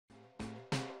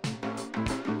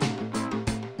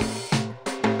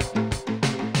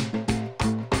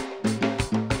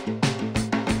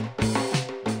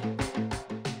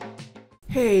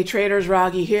Hey traders,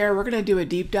 Raghee here. We're going to do a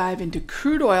deep dive into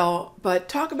crude oil, but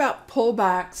talk about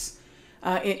pullbacks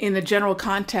in the general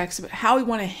context of how we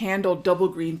want to handle double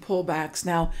green pullbacks.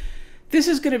 Now, this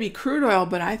is going to be crude oil,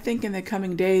 but I think in the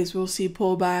coming days we'll see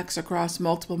pullbacks across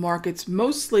multiple markets,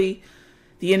 mostly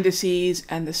the indices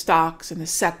and the stocks and the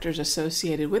sectors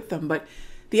associated with them. But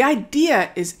the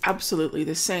idea is absolutely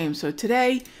the same. So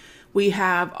today we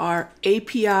have our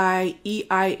API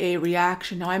EIA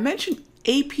reaction. Now, I mentioned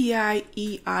API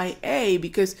EIA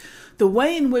because the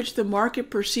way in which the market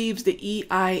perceives the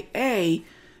EIA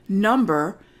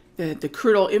number, the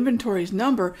crude oil inventories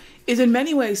number, is in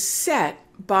many ways set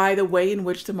by the way in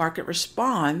which the market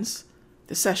responds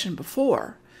the session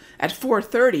before at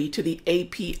 4:30 to the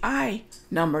API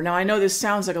number. Now, I know this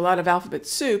sounds like a lot of alphabet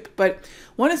soup, but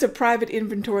one is a private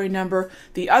inventory number,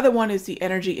 the other one is the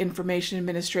Energy Information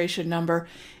Administration number,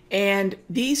 and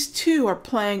these two are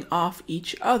playing off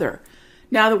each other.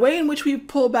 Now, the way in which we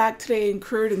pull back today in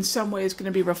crude in some way is going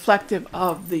to be reflective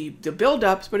of the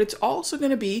buildups, but it's also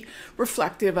going to be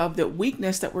reflective of the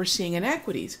weakness that we're seeing in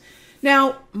equities.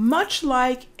 Now, much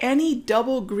like any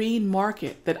double green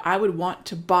market that I would want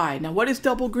to buy. Now, what is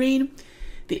double green?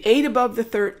 The 8 above the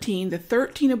 13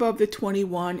 above the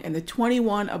 21, and the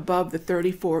 21 above the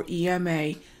 34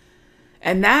 EMA.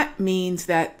 And that means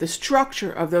that the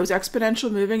structure of those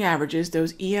exponential moving averages,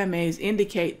 those EMAs,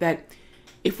 indicate that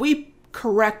if we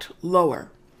correct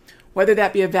lower, whether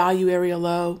that be a value area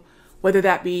low, whether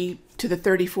that be to the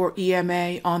 34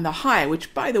 EMA on the high,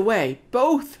 which, by the way,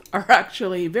 both are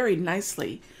actually very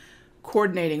nicely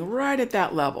coordinating right at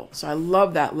that level. So I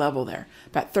love that level there,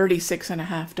 about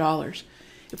 $36.50.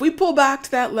 If we pull back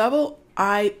to that level,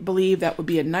 I believe that would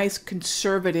be a nice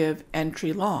conservative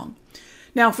entry long.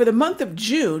 Now, for the month of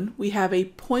June, we have a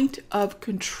point of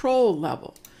control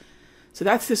level. So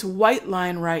that's this white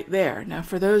line right there. Now,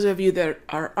 for those of you that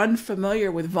are unfamiliar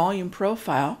with volume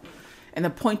profile and the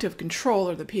point of control,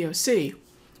 or the POC,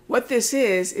 what this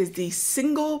is the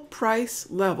single price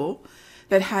level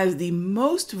that has the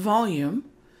most volume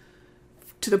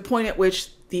to the point at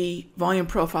which the volume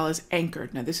profile is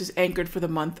anchored. Now, this is anchored for the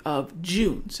month of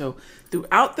June. So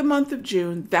throughout the month of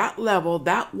June, that level,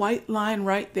 that white line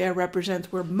right there,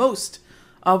 represents where most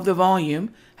of the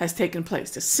volume has taken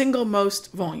place, the single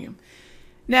most volume.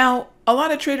 Now, a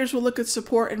lot of traders will look at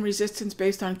support and resistance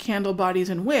based on candle bodies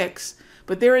and wicks,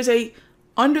 but there is a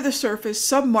under the surface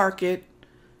sub-market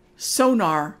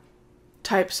sonar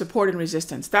type support and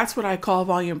resistance. That's what I call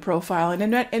volume profile. And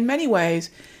in many ways,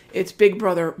 it's Big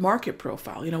Brother market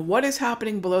profile. You know, what is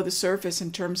happening below the surface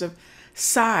in terms of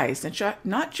size,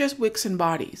 not just wicks and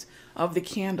bodies of the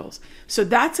candles. So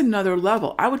that's another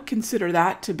level. I would consider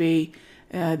that to be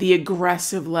the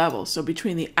aggressive level. So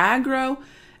between the aggro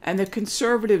and the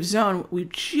conservative zone, we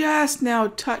just now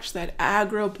touched that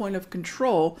aggro point of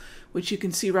control, which you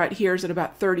can see right here is at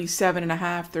about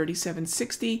 37.5,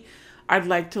 37.60. I'd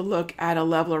like to look at a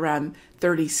level around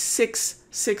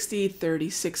 36.60,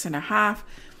 36.5.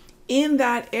 In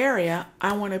that area,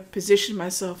 I want to position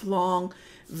myself long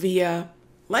via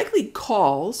likely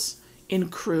calls in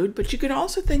crude, but you can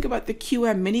also think about the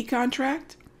QM mini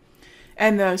contract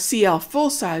and the CL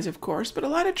full size, of course, but a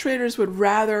lot of traders would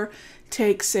rather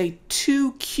take, say,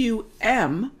 2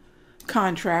 QM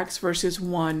contracts versus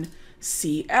 1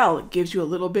 CL. It gives you a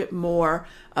little bit more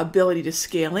ability to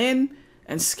scale in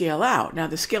and scale out. Now,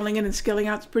 the scaling in and scaling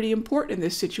out is pretty important in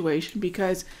this situation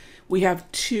because we have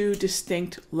two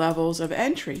distinct levels of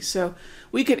entry. So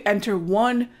we could enter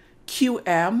 1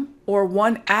 QM or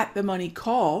 1 at the money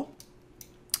call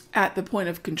at the point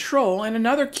of control, and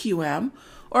another QM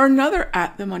or another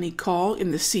at the money call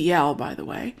in the CL, by the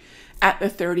way, at the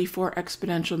 34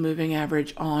 exponential moving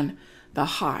average on the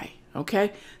high.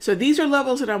 Okay, so these are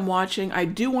levels that I'm watching. I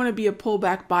do want to be a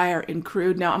pullback buyer in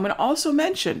crude. Now, I'm going to also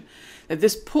mention that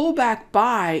this pullback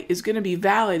buy is going to be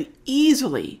valid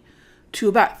easily to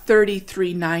about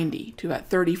 $33.90, to about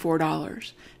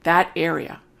 $34, that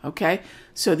area. Okay,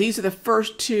 so these are the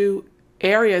first two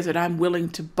areas that I'm willing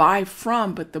to buy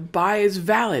from, but the buy is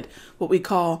valid. What we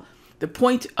call the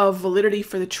point of validity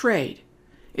for the trade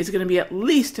is going to be at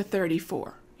least a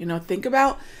 34. You know, think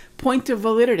about point of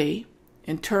validity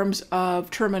in terms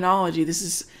of terminology. This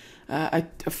is a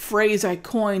phrase I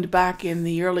coined back in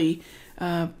the early,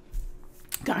 around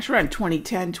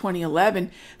 2010,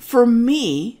 2011, for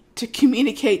me to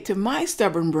communicate to my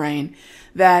stubborn brain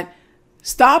that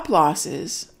stop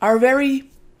losses are very,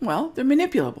 well, they're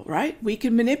manipulable, right? We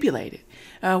can manipulate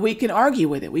it. We can argue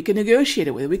with it. We can negotiate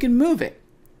it with it. We can move it.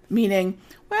 Meaning,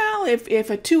 well, well, if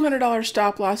a $200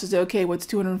 stop loss is okay, what's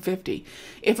 250?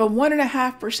 If a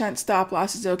 1.5% stop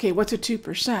loss is okay, what's a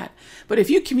 2%? But if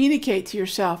you communicate to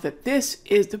yourself that this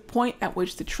is the point at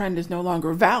which the trend is no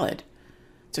longer valid,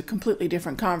 it's a completely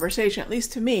different conversation, at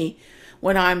least to me,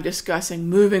 when I'm discussing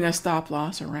moving a stop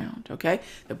loss around, okay?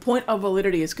 The point of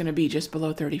validity is going to be just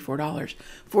below $34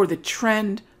 for the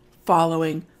trend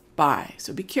following buy.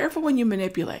 So be careful when you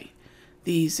manipulate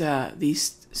these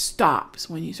stops,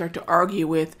 when you start to argue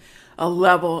with a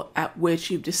level at which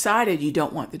you've decided you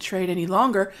don't want the trade any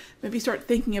longer. Maybe start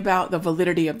thinking about the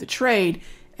validity of the trade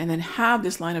and then have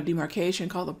this line of demarcation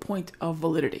called the point of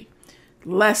validity.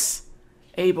 Less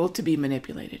able to be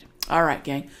manipulated. All right,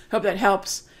 gang. Hope that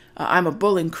helps. I'm a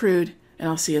bull in crude, and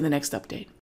I'll see you in the next update.